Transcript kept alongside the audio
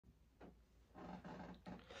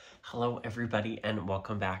Hello everybody and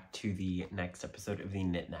welcome back to the next episode of the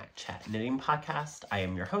KnitKnackChat knitting podcast. I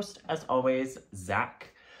am your host, as always,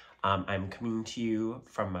 Zach. I'm coming to you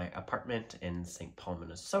from my apartment in St. Paul,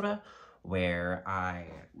 Minnesota, where I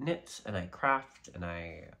knit and I craft and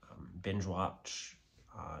I binge watch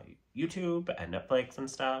YouTube and Netflix and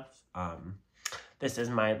stuff. This is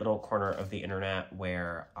my little corner of the internet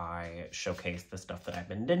where I showcase the stuff that I've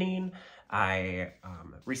been knitting. I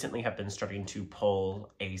recently have been starting to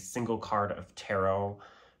pull a single card of tarot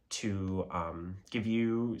to give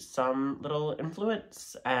you some little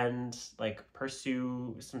influence and like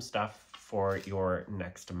pursue some stuff for your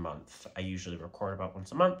next month. I usually record about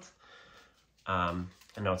once a month. I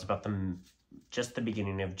know it's about just the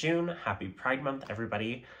beginning of June. Happy Pride Month,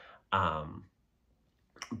 everybody.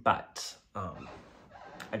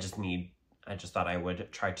 I just thought I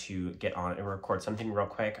would try to get on and record something real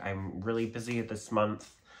quick. I'm really busy this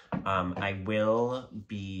month. I will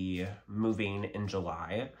be moving in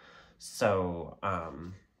July, so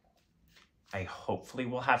I hopefully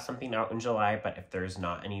will have something out in July, but if there's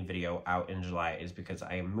not any video out in July, it's because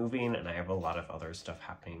I am moving and I have a lot of other stuff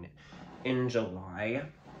happening in July.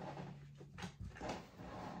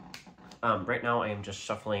 Right now I am just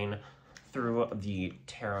shuffling through the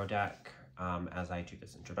tarot deck as I do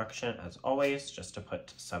this introduction, as always, just to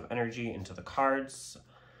put some energy into the cards.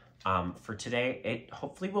 For today, it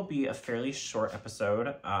hopefully will be a fairly short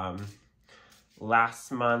episode.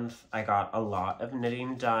 Last month, I got a lot of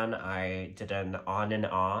knitting done. I did an on and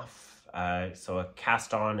off, so a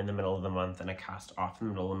cast on in the middle of the month and a cast off in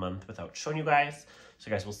the middle of the month without showing you guys. So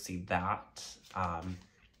you guys will see that.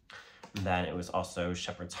 Then it was also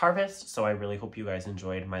Shepherd's Harvest, so I really hope you guys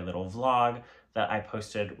enjoyed my little vlog that I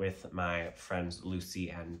posted with my friends Lucy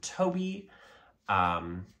and Toby.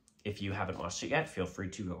 If you haven't watched it yet, feel free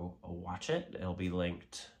to go watch it. It'll be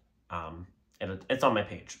linked. It's on my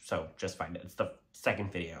page, so just find it. It's the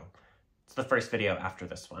second video. It's the first video after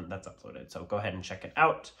this one that's uploaded, so go ahead and check it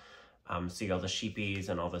out. See all the sheepies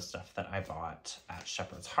and all the stuff that I bought at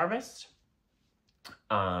Shepherd's Harvest.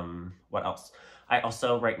 What else? I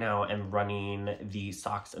also right now am running the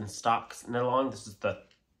Socks and Stocks knit along. This is the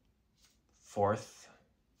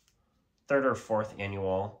third or fourth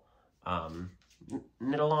annual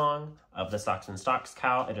knit along of the Socks and Stocks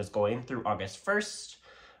Cal. It is going through August 1st.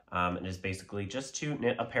 It is basically just to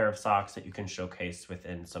knit a pair of socks that you can showcase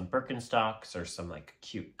within some Birkenstocks or some like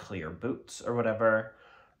cute clear boots or whatever.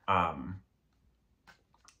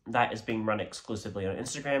 That is being run exclusively on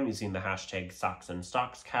Instagram using the hashtag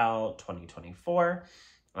SocksandStocksCal2024.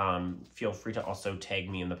 Feel free to also tag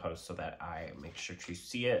me in the post so that I make sure to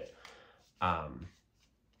see it. I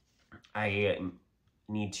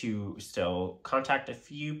need to still contact a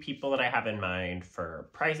few people that I have in mind for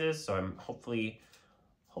prizes, so I'm hopefully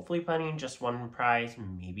planning just one prize,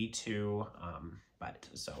 maybe two. But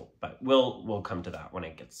we'll come to that when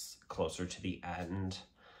it gets closer to the end.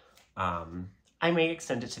 I may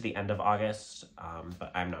extend it to the end of August,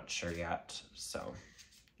 but I'm not sure yet. So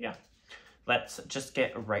yeah, let's just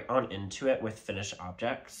get right on into it with finished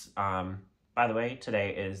objects. By the way,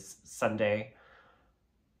 today is Sunday,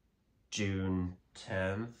 June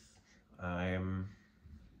 10th.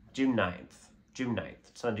 June 9th,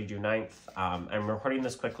 Sunday, June 9th. I'm recording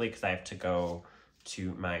this quickly because I have to go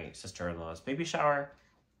to my sister-in-law's baby shower.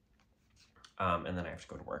 And then I have to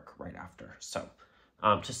go to work right after. So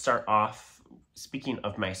to start off, speaking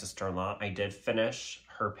of my sister-in-law, I did finish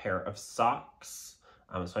her pair of socks.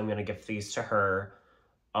 So I'm going to give these to her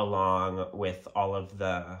along with all of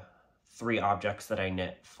the 3 objects that I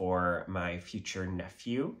knit for my future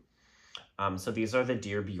nephew. So these are the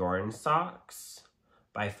Dear Bjorn socks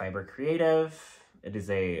by Fiber Creative. It is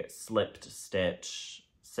a slipped stitch,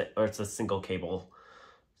 or it's a single cable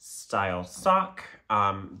style sock.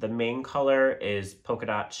 The main color is polka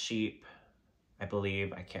dot sheep, I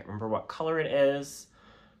believe. I can't remember what color it is.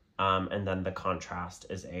 And then the contrast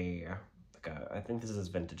is I think this is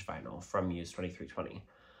vintage vinyl from Muse 2320.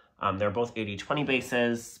 They're both 80/20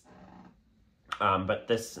 bases. But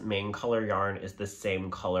this main color yarn is the same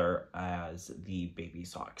color as the baby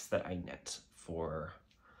socks that I knit for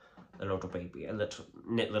the little baby. I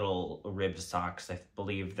knit little ribbed socks. I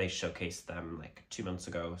believe they showcased them like 2 months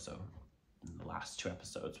ago. So in the last 2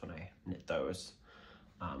 episodes when I knit those.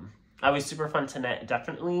 It was super fun to knit.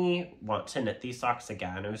 Definitely want to knit these socks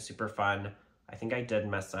again. It was super fun. I think I did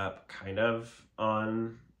mess up kind of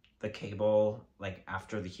on the cable, like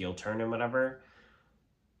after the heel turn and whatever,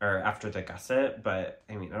 or after the gusset, but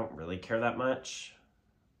I mean, I don't really care that much,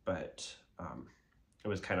 but it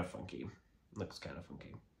was kind of funky. Looks kind of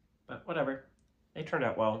funky, but whatever. They turned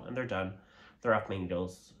out well and they're done. They're off my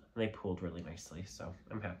needles they pooled really nicely, so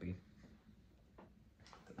I'm happy.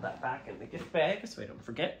 Put that back in the gift bag so I don't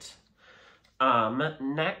forget.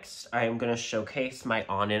 Next, I'm going to showcase my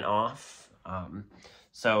on and off.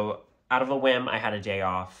 So out of a whim, I had a day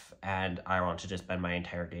off and I wanted to spend my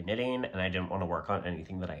entire day knitting, and I didn't want to work on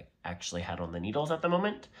anything that I actually had on the needles at the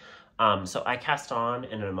moment. So I cast on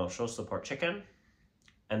an emotional support chicken,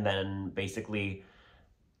 and then basically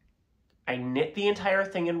I knit the entire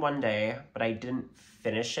thing in one day, but I didn't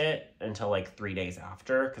finish it until like 3 days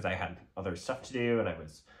after because I had other stuff to do and I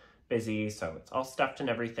was busy, so it's all stuffed and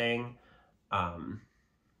everything. I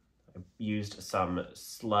used some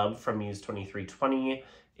slub from Use 2320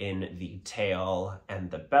 in the tail and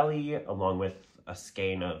the belly, along with a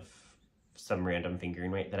skein of some random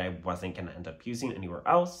fingering weight that I wasn't going to end up using anywhere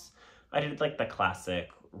else. I did like the classic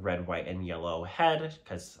red, white, and yellow head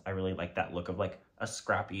because I really like that look of like a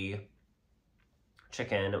scrappy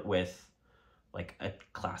chicken with like a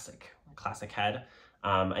classic head.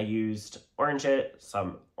 I used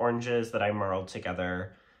some oranges that I marled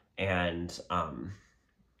together, and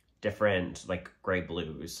different like gray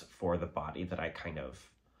blues for the body that I kind of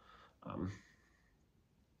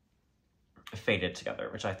faded together,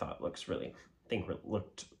 which I thought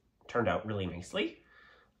turned out really nicely.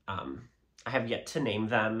 I have yet to name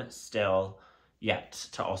them still yet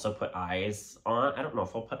to also put eyes on. I don't know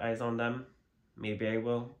if I'll put eyes on them. Maybe I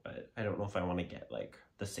will, but I don't know if I want to get like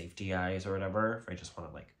the safety eyes or whatever, if I just want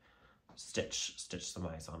to like stitch some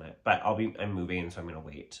eyes on it. But I'm moving, so I'm gonna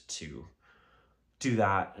wait to do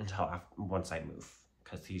that until once I move,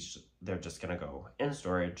 because they're just gonna go in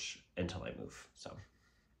storage until I move. So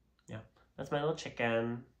yeah, that's my little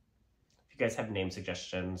chicken. If you guys have name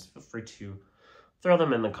suggestions, feel free to throw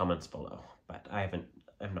them in the comments below, but I'm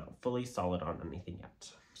not fully solid on anything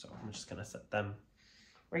yet, so I'm just gonna set them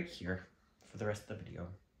right here for the rest of the video.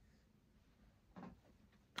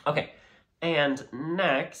 Okay, and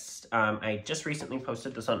next, I just recently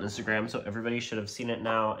posted this on Instagram, so everybody should have seen it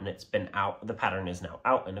now, and it's been out. The pattern is now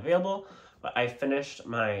out and available, but I finished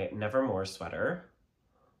my Nevermore sweater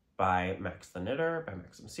by Max the Knitter, by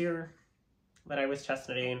Maxim Sear, that I was test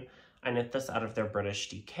knitting. I knit this out of their British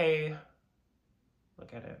DK.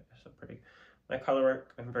 Look at it, it's so pretty. My color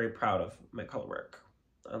work, I'm very proud of my color work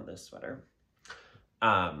on this sweater.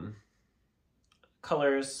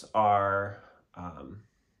 Colors are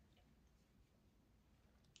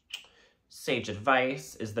Sage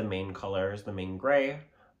Advice is the main color, is the main gray.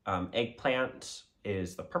 Eggplant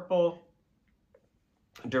is the purple.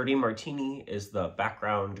 Dirty Martini is the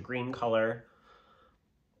background green color.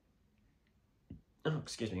 Oh,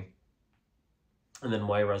 excuse me. And then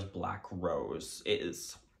Moira's Black Rose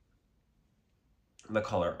is the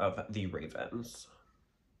color of the Ravens.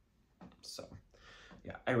 So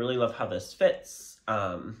yeah, I really love how this fits.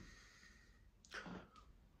 Color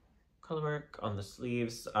work on the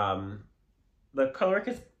sleeves. The color work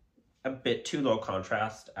is a bit too low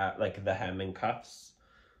contrast at like the hem and cuffs,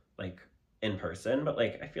 like in person, but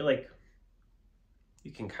like I feel like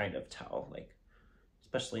you can kind of tell, like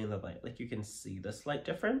especially in the light, like you can see the slight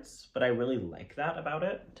difference, but I really like that about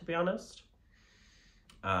it, to be honest.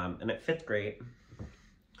 And it fits great.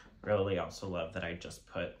 Really also love that I just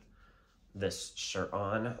put this shirt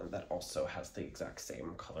on that also has the exact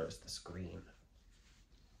same color as this green.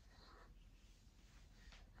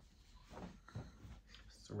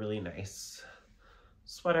 It's a really nice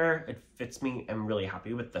sweater. It fits me. I'm really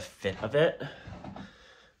happy with the fit of it.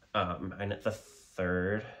 I knit the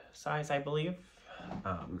 3rd size, I believe.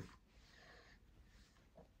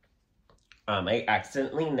 I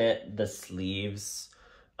accidentally knit the sleeves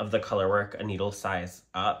of the colorwork a needle size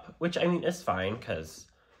up, which I mean is fine because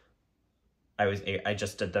I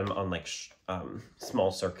just did them on like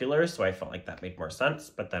small circulars, so I felt like that made more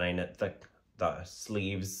sense. But then I knit the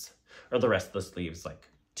sleeves, or the rest of the sleeves, like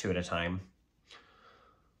 2 at a time.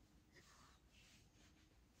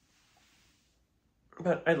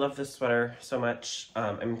 But I love this sweater so much.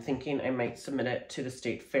 I'm thinking I might submit it to the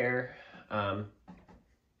state fair. I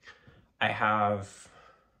have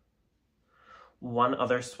one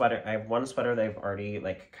other sweater. I have one sweater that I've already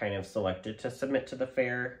like kind of selected to submit to the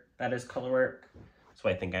fair that is colorwork. So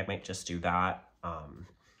I think I might just do that.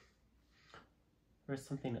 There's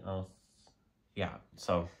something else. Yeah,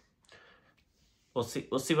 so we'll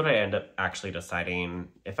see what I end up actually deciding.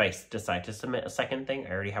 If I decide to submit a second thing,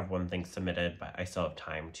 I already have one thing submitted, but I still have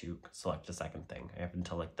time to select a second thing. I have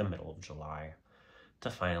until like the middle of July to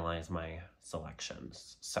finalize my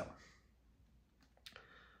selections. So,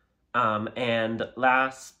 and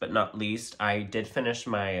last but not least, I did finish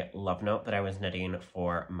my love note that I was knitting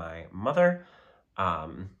for my mother.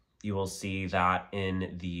 you will see that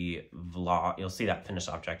in the vlog. You'll see that finished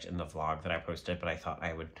object in the vlog that I posted, but I thought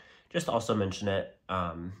I would just also mention it.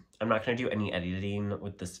 I'm not going to do any editing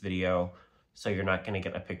with this video, so you're not going to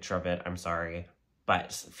get a picture of it. I'm sorry,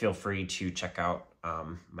 but feel free to check out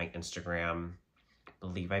my Instagram. I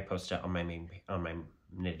believe I posted it on my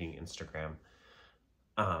knitting Instagram,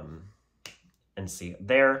 and see it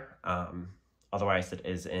there. Otherwise, it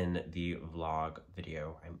is in the vlog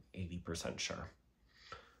video. I'm 80% sure.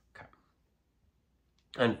 Okay.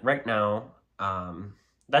 And right now,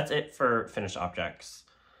 that's it for finished objects.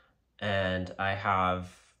 And I have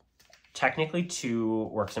technically 2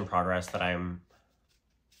 works in progress that I'm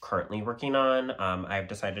currently working on. I've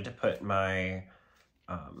decided to put my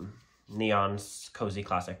Neon's Cozy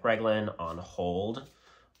Classic Raglan on hold,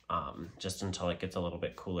 just until it gets a little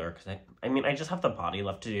bit cooler, because I mean, I just have the body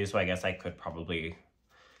left to do, so I guess I could probably,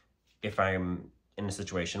 if I'm in a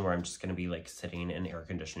situation where I'm just going to be like sitting in air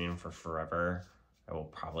conditioning for forever, I will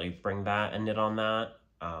probably bring that and knit on that.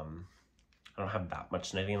 I don't have that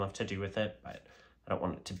much knitting left to do with it, but I don't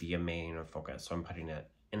want it to be a main or focus, so I'm putting it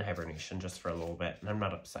in hibernation just for a little bit, and I'm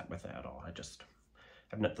not upset with it at all.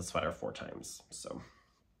 I've knit the sweater 4 times, so.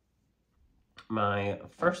 My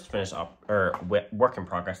first finished work in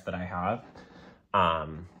progress that I have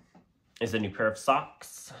is a new pair of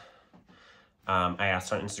socks. I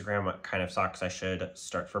asked on Instagram what kind of socks I should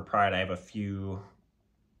start for Pride. I have a few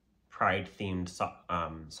Pride themed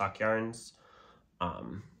sock yarns,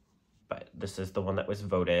 but this is the one that was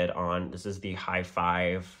voted on. This is the High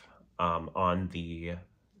Five on the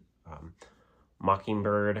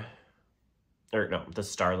Mockingbird, or no, the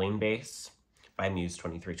Starling base by Muse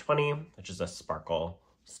 2320, which is a sparkle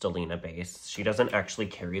stellina base. She doesn't actually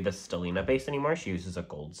carry the stellina base anymore. She uses a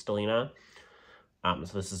gold stellina. So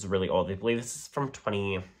this is really old. I believe this is from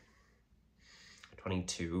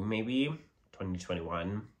 2022, maybe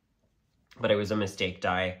 2021. But it was a mistake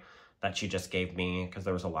dye that she just gave me because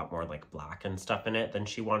there was a lot more like black and stuff in it than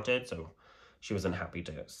she wanted. So she wasn't happy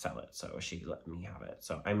to sell it, so she let me have it.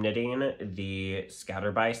 So I'm knitting the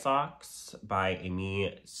Scatterby socks by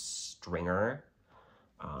Amy Stringer.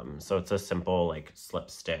 So it's a simple like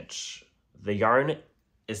slip stitch. The yarn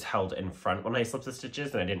is held in front when I slip the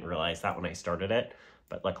stitches, and I didn't realize that when I started it,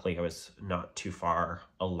 but luckily I was not too far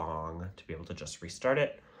along to be able to just restart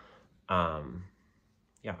it.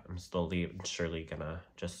 Yeah, I'm slowly and surely gonna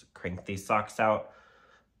just crank these socks out.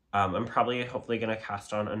 I'm probably hopefully gonna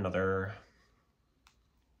cast on another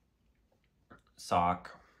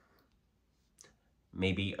sock.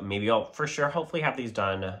 Maybe I'll for sure hopefully have these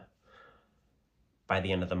done by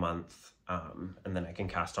the end of the month, and then I can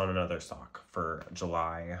cast on another sock for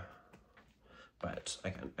July. But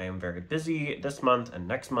again, I am very busy this month and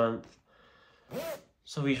next month,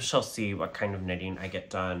 so we shall see what kind of knitting I get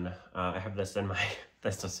done. I have this in my,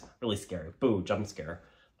 this is really scary, boo, jump scare.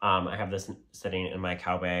 I have this sitting in my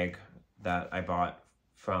cow bag that I bought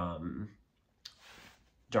from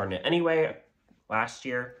Darn It Anyway last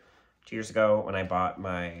year, 2 years ago, when I bought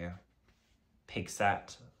my pig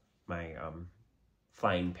set, my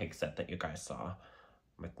flying pig set that you guys saw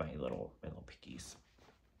with my little piggies.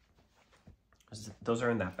 Those are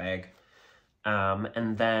in that bag.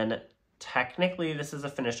 And then technically this is a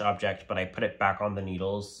finished object, but I put it back on the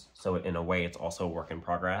needles, so in a way it's also a work in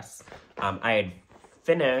progress. I had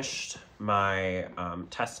finished my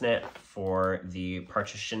test knit for the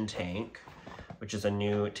Partition Tank, which is a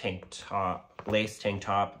new tank top, lace tank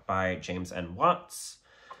top by James N. Watts.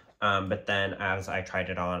 But then as I tried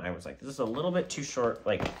it on, I was like, this is a little bit too short,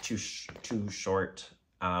 like too short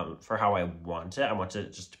for how I want it. I want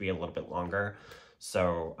it just to be a little bit longer.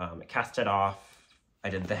 So I cast it off, I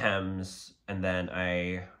did the hems, and then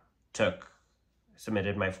I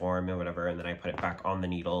submitted my form or whatever, and then I put it back on the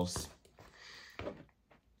needles.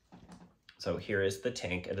 So here is the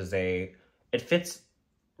tank. It fits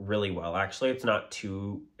really well, actually. It's not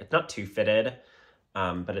too fitted.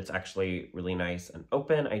 But it's actually really nice and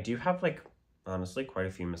open. I do have like, honestly, quite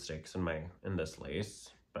a few mistakes in this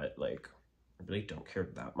lace, but like, I really don't care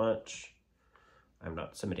that much. I'm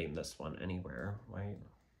not submitting this one anywhere. Why?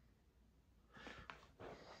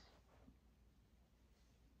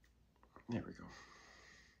 There we go.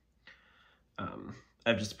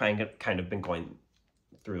 I've just kind of been going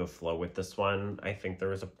through the flow with this one. I think there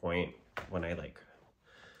was a point when I like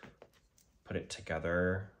put it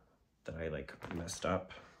together that I like messed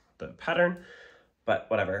up the pattern, but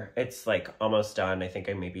whatever. It's like almost done. I think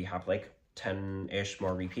I maybe have like 10-ish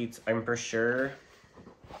more repeats. I'm for sure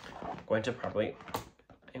going to probably,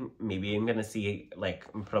 maybe I'm gonna see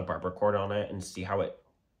like put a barber cord on it and see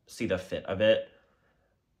the fit of it,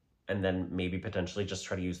 and then maybe potentially just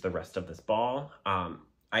try to use the rest of this ball.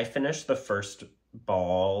 I finished the first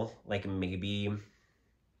ball like maybe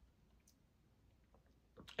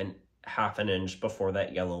half an inch before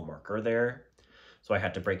that yellow marker there. So I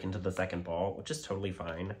had to break into the second ball, which is totally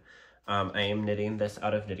fine. I am knitting this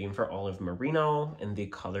out of Knitting for Olive Merino in the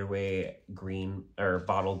colorway green, or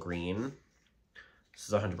bottle green. This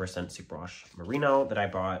is 100% superwash merino that I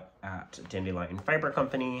bought at Dandelion Fiber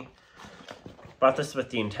Company. Bought this with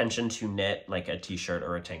the intention to knit like a t-shirt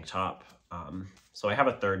or a tank top. So I have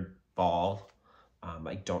a third ball.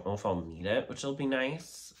 I don't know if I'll need it, which will be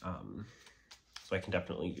nice. So I can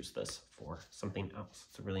definitely use this for something else.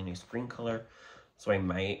 It's a really nice green color. So I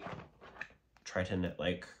might try to knit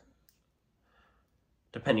like,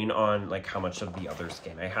 depending on like how much of the other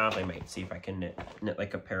skein I have, I might see if I can knit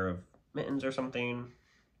like a pair of mittens or something.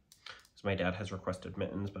 So my dad has requested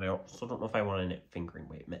mittens, but I also don't know if I want to knit fingering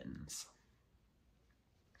weight mittens.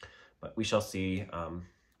 But we shall see.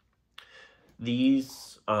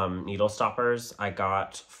 These needle stoppers I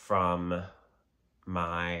got from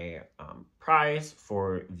my prize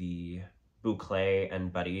for the Boucle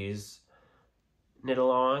and Buddies knit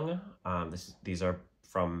along. These are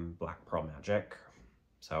from Black Pearl Magic.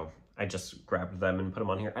 So I just grabbed them and put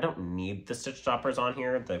them on here. I don't need the stitch stoppers on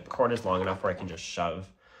here. The cord is long enough where I can just shove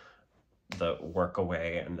the work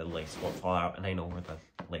away and the lace won't fall out. And I know where the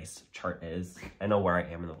lace chart is. I know where I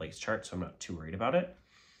am in the lace chart, so I'm not too worried about it.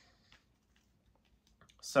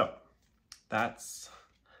 So that's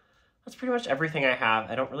pretty much everything I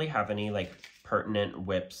have. I don't really have any like pertinent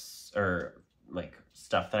whips or like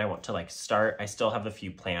stuff that I want to like start. I still have a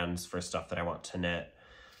few plans for stuff that I want to knit.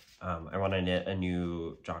 I want to knit a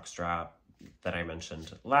new jockstrap that I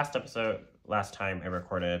mentioned last time I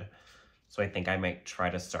recorded. So I think I might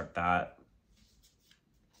try to start that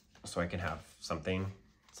so I can have something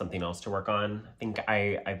else to work on. I think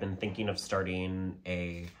I've been thinking of starting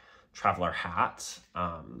a traveler hat.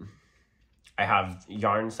 I have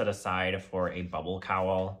yarn set aside for a bubble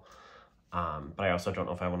cowl, but I also don't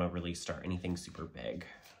know if I want to really start anything super big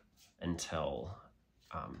until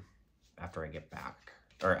after I get back,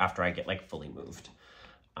 or after I get like fully moved.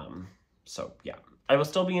 So yeah, I will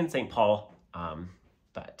still be in St. Paul,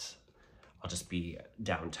 but I'll just be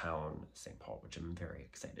downtown St. Paul, which I'm very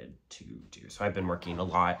excited to do. So I've been working a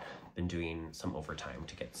lot, been doing some overtime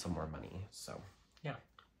to get some more money. So yeah.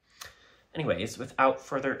 Anyways, without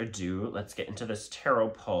further ado, let's get into this tarot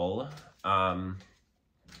pull.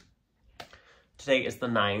 Today is the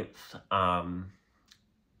 9th,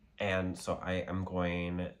 and so I am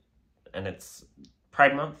going, and it's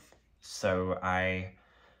Pride Month, so I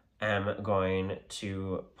am going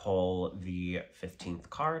to pull the 15th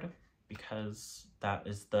card because that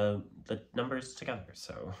is the numbers together.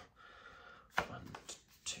 So 1,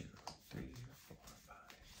 2, 3, 4, 5,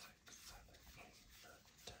 6, 7, 8, 9,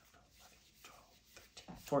 10, 11, 12,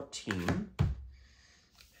 13, 14,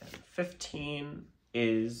 and 15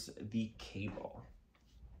 is the cable.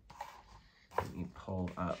 Let me pull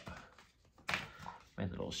up my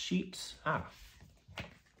little sheet.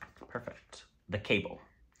 Perfect. The cable.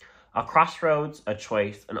 A crossroads, a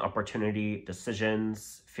choice, an opportunity,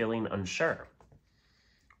 decisions, feeling unsure.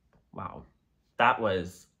 Wow. That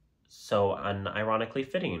was so unironically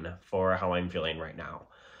fitting for how I'm feeling right now.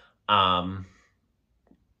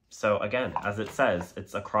 So again, as it says,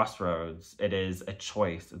 it's a crossroads. It is a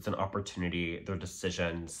choice. It's an opportunity. They're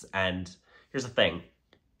decisions. And here's the thing.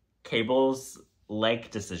 Cables,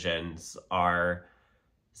 like decisions,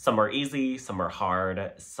 some are easy, some are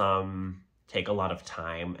hard, some take a lot of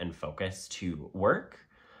time and focus to work.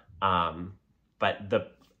 But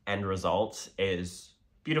the end result is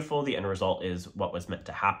beautiful. The end result is what was meant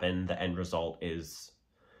to happen. The end result is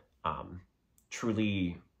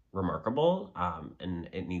truly remarkable, and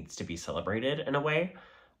it needs to be celebrated in a way.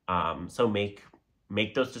 So make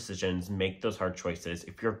those decisions, make those hard choices.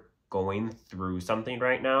 If you're going through something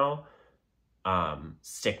right now,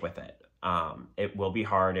 stick with it. It will be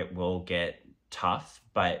hard, it will get tough,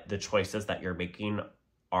 but the choices that you're making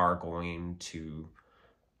are going to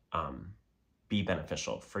be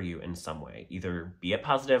beneficial for you in some way, either be it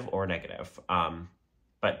positive or negative.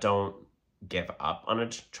 But don't give up on a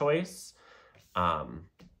choice.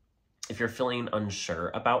 If you're feeling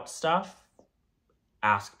unsure about stuff,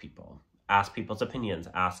 ask people. Ask people's opinions.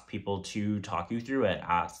 Ask people to talk you through it.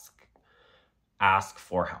 Ask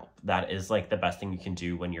for help. That is like the best thing you can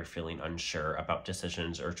do when you're feeling unsure about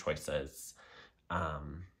decisions or choices.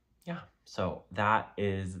 Yeah, so that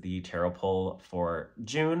is the tarot pull for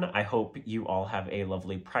June. I hope you all have a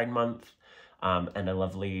lovely Pride Month and a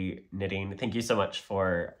lovely knitting. Thank you so much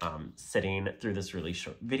for sitting through this really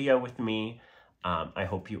short video with me. I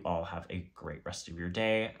hope you all have a great rest of your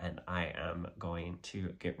day, and I am going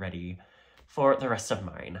to get ready for the rest of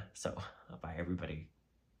mine. So bye, everybody.